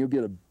jacks, and you'll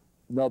get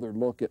another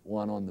look at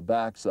one on the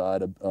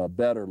backside, a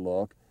better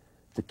look,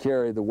 to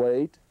carry the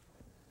weight.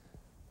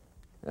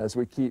 As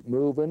we keep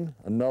moving,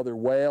 another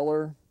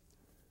whaler,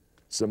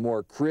 some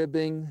more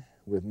cribbing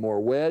with more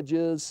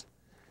wedges.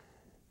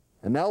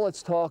 And now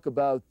let's talk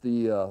about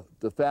the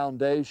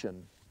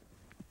foundation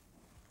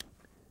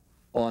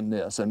on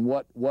this, and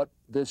what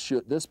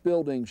this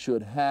building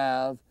should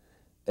have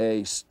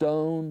a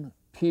stone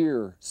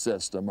pier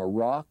system, a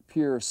rock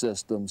pier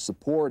system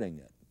supporting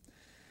it.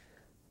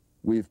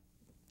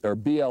 our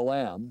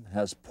BLM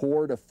has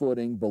poured a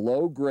footing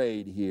below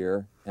grade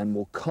here and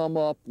will come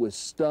up with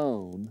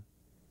stone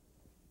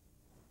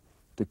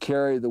to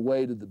carry the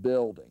weight of the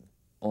building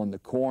on the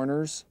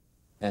corners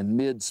and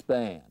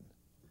mid-span.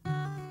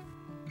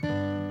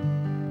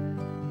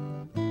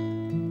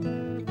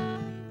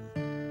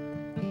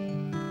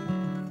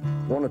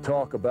 I want to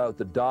talk about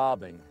the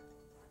daubing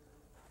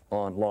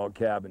on log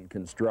cabin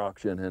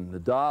construction, and the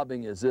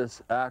daubing is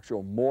this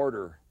actual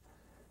mortar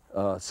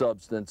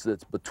substance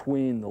that's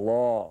between the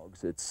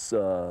logs. It's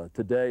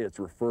today it's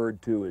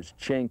referred to as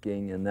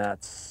chinking, and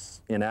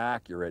that's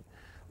inaccurate.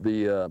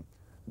 The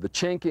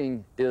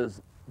chinking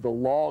is the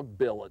log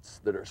billets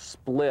that are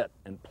split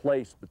and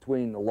placed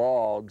between the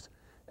logs,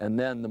 and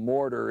then the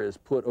mortar is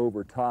put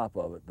over top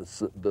of it,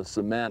 the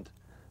cement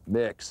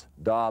mix,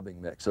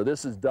 daubing mix. So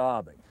this is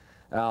daubing.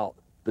 Now,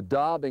 the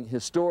daubing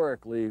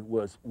historically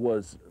was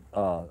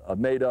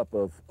made up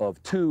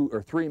of 2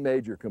 or 3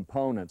 major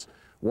components,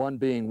 one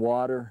being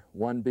water,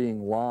 one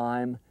being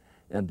lime,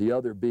 and the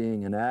other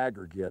being an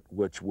aggregate,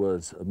 which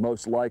was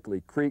most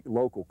likely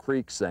local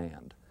creek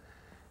sand.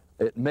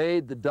 It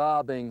made the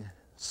daubing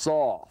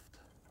soft.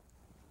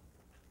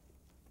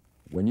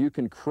 When you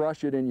can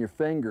crush it in your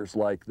fingers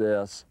like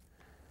this,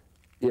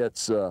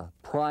 it's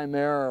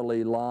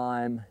primarily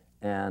lime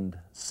and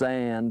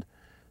sand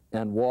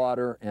and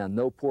water and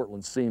no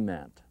Portland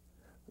cement.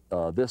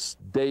 This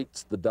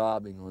dates the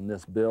daubing on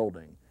this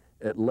building.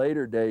 At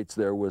later dates,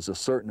 there was a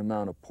certain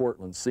amount of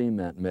Portland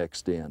cement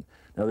mixed in.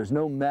 Now, there's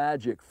no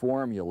magic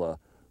formula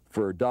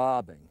for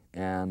daubing,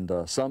 and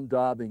some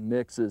daubing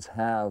mixes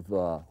have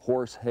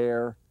horse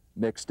hair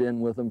mixed in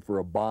with them for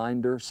a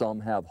binder.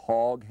 Some have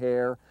hog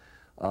hair.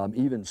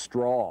 Even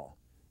straw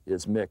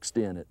is mixed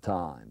in at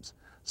times.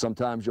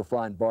 Sometimes you'll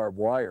find barbed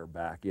wire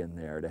back in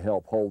there to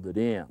help hold it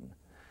in.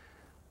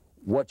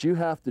 What you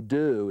have to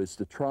do is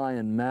to try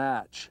and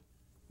match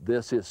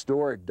this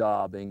historic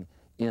daubing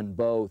in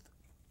both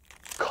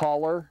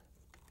color,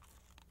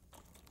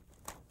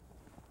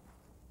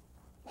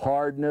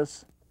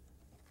 hardness,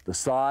 the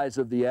size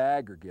of the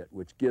aggregate,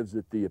 which gives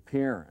it the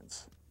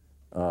appearance.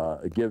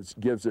 It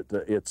gives it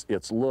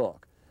its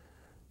look.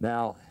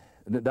 Now,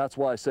 that's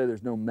why I say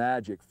there's no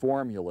magic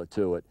formula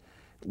to it.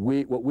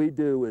 What we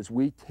do is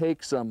we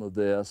take some of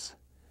this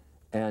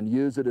and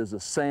use it as a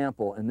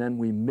sample, and then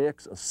we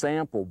mix a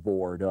sample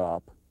board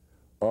up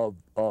of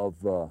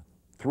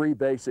 3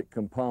 basic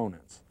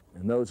components,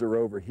 and those are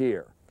over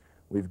here.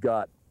 We've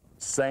got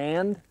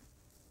sand,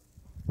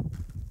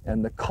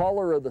 and the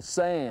color of the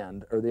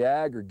sand or the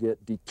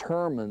aggregate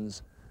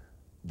determines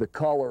the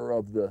color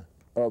of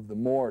the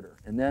mortar.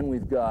 And then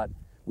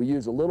we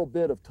use a little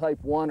bit of type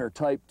 1 or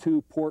type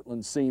 2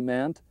 Portland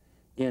cement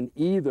in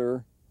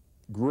either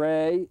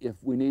gray if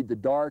we need to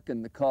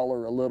darken the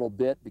color a little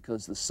bit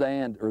because the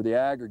sand or the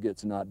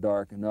aggregate's not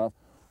dark enough,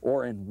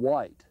 or in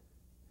white.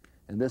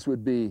 And this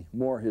would be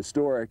more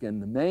historic.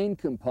 And the main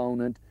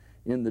component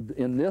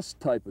in this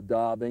type of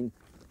daubing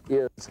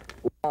is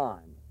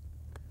lime.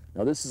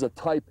 Now, this is a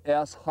type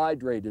S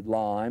hydrated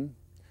lime.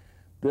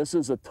 This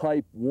is a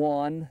type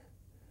 1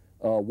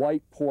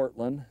 white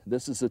Portland.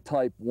 This is a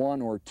type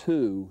 1 or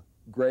 2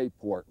 gray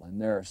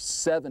Portland. There are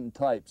 7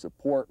 types of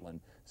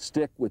Portland.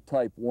 Stick with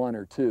type 1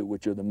 or 2,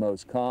 which are the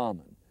most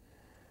common.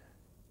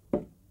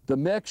 The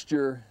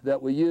mixture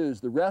that we use,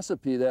 the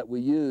recipe that we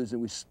use,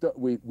 and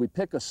we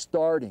pick a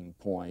starting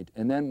point,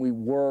 and then we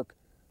work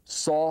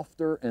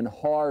softer and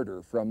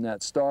harder from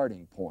that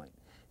starting point.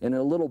 And in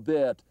a little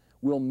bit,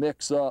 we'll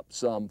mix up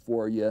some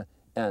for you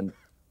and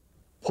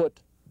put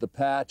the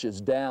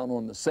patches down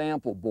on the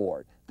sample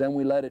board. Then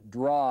we let it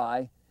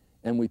dry,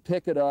 and we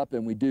pick it up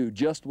and we do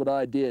just what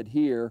I did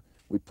here.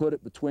 We put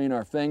it between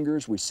our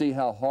fingers. We see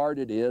how hard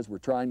it is. We're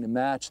trying to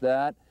match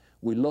that.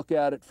 We look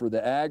at it for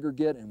the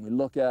aggregate, and we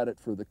look at it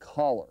for the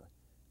color.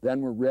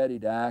 Then we're ready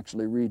to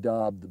actually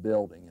redaub the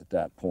building at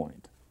that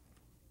point.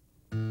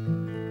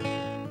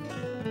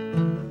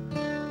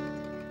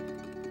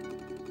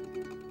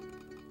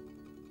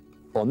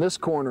 On this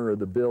corner of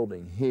the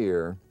building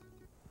here,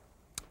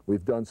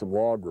 we've done some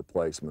log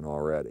replacement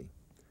already,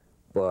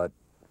 but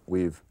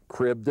we've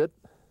cribbed it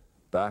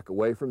back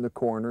away from the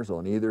corners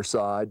on either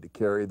side to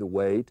carry the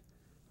weight.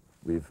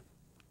 We've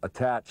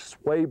attached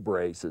sway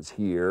braces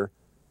here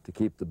to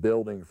keep the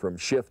building from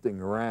shifting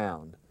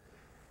around.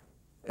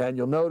 And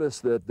you'll notice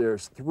that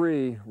there's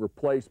 3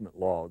 replacement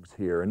logs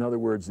here. In other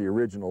words, the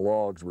original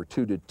logs were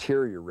too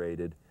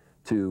deteriorated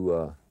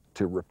to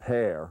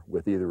repair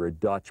with either a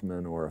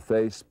Dutchman or a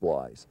face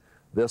splice.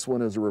 This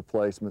one is a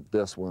replacement,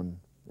 this one,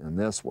 and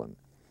this one.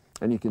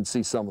 And you can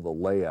see some of the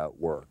layout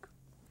work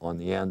on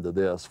the end of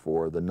this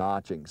for the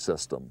notching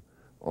system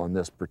on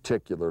this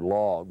particular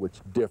log,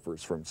 which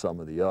differs from some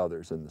of the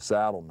others in the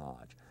saddle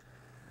notch.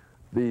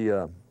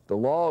 The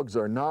logs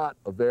are not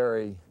a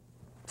very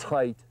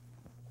tight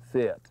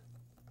fit.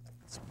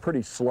 It's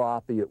pretty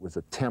sloppy. It was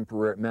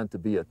meant to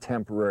be a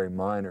temporary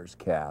miner's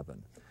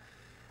cabin.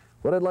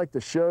 What I'd like to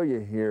show you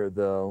here,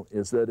 though,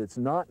 is that it's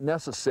not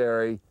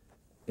necessary,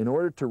 in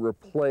order to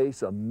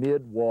replace a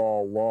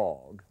mid-wall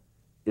log,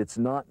 it's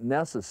not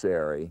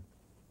necessary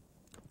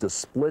to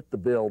split the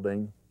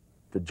building,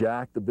 to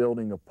jack the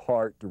building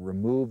apart, to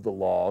remove the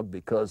log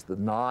because the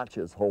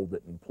notches hold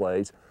it in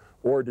place,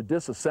 or to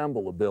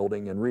disassemble a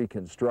building and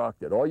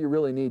reconstruct it. All you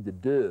really need to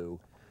do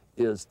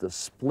is to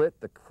split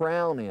the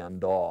crown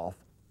end off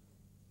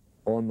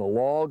on the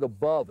log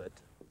above it.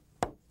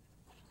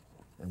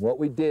 And what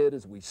we did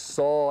is we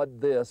sawed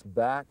this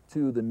back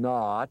to the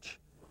notch,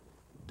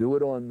 do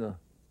it on the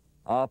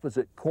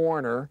opposite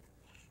corner,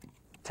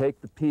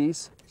 take the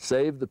piece,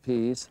 save the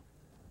piece,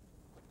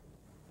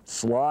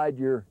 slide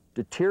your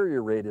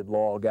deteriorated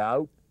log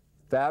out,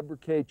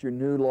 fabricate your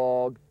new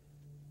log,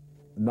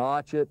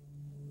 notch it,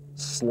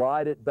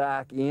 slide it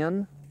back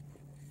in,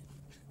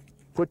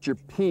 put your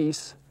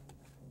piece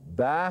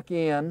back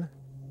in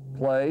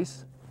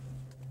place,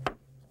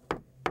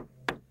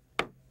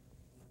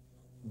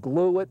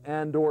 glue it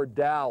and or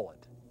dowel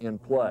it in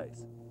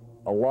place.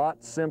 A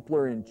lot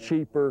simpler and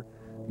cheaper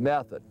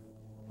method.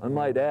 I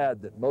might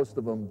add that most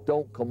of them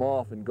don't come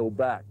off and go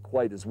back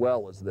quite as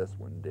well as this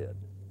one did.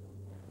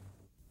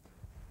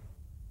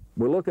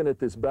 We're looking at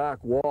this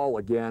back wall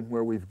again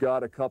where we've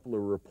got a couple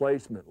of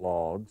replacement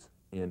logs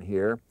in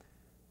here,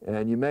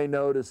 and you may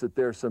notice that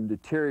there's some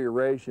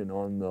deterioration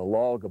on the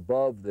log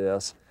above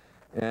this,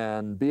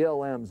 and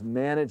BLM's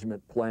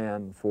management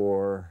plan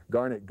for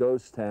Garnet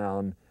Ghost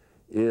Town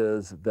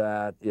is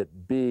that it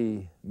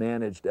be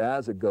managed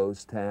as a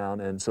ghost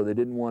town, and so they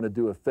didn't want to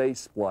do a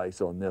face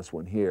splice on this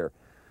one here.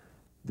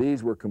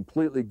 These were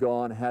completely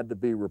gone, had to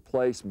be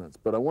replacements,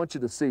 but I want you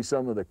to see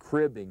some of the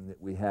cribbing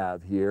that we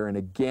have here, and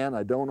again,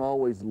 I don't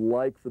always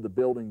like for the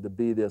building to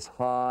be this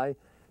high.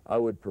 I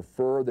would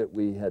prefer that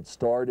we had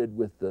started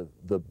with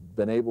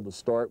been able to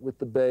start with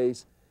the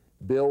base,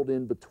 build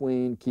in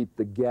between, keep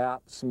the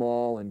gap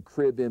small, and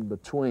crib in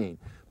between.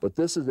 But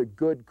this is a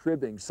good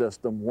cribbing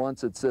system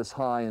once it's this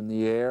high in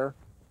the air,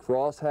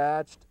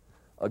 cross-hatched.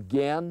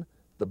 Again,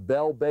 the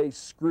bell base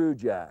screw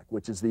jack,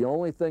 which is the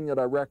only thing that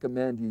I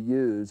recommend you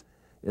use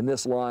in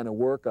this line of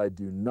work. I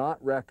do not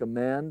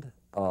recommend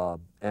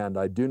and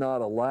I do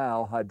not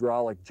allow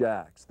hydraulic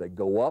jacks. They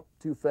go up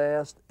too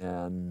fast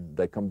and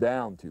they come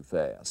down too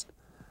fast.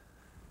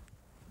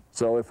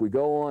 So if we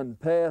go on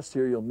past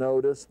here, you'll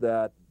notice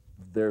that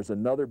there's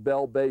another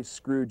bell base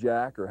screw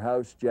jack or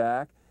house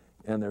jack,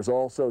 and there's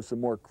also some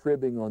more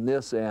cribbing on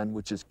this end,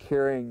 which is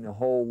carrying the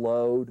whole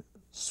load,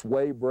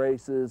 sway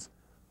braces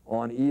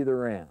on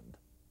either end.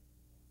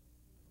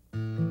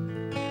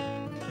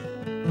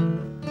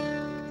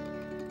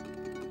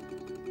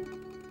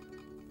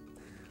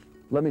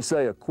 Let me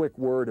say a quick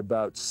word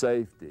about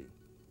safety.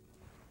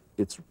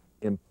 It's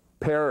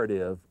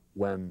imperative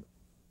when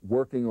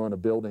working on a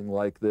building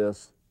like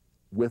this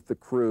with the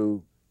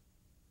crew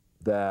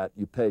that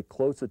you pay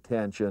close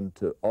attention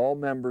to all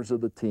members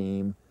of the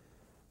team,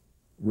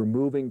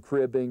 removing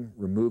cribbing,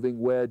 removing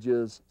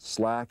wedges,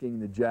 slacking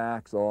the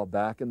jacks off,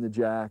 backing the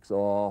jacks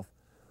off.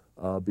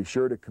 Be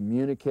sure to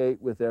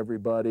communicate with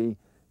everybody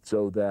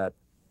so that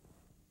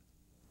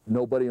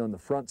nobody on the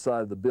front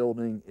side of the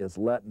building is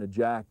letting a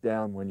jack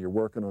down when you're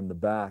working on the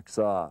back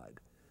side.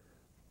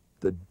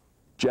 The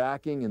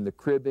jacking and the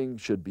cribbing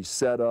should be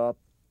set up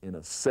in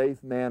a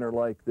safe manner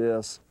like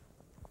this.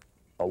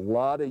 A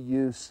lot of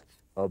use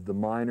of the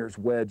miner's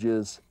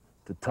wedges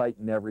to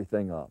tighten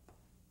everything up.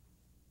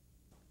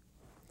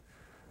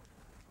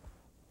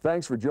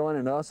 Thanks for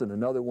joining us in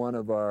another one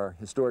of our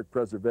historic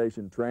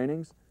preservation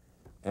trainings.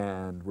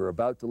 And we're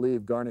about to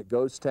leave Garnet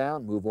Ghost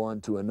Town, move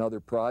on to another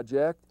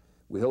project.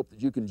 We hope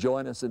that you can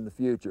join us in the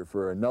future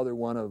for another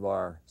one of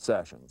our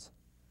sessions.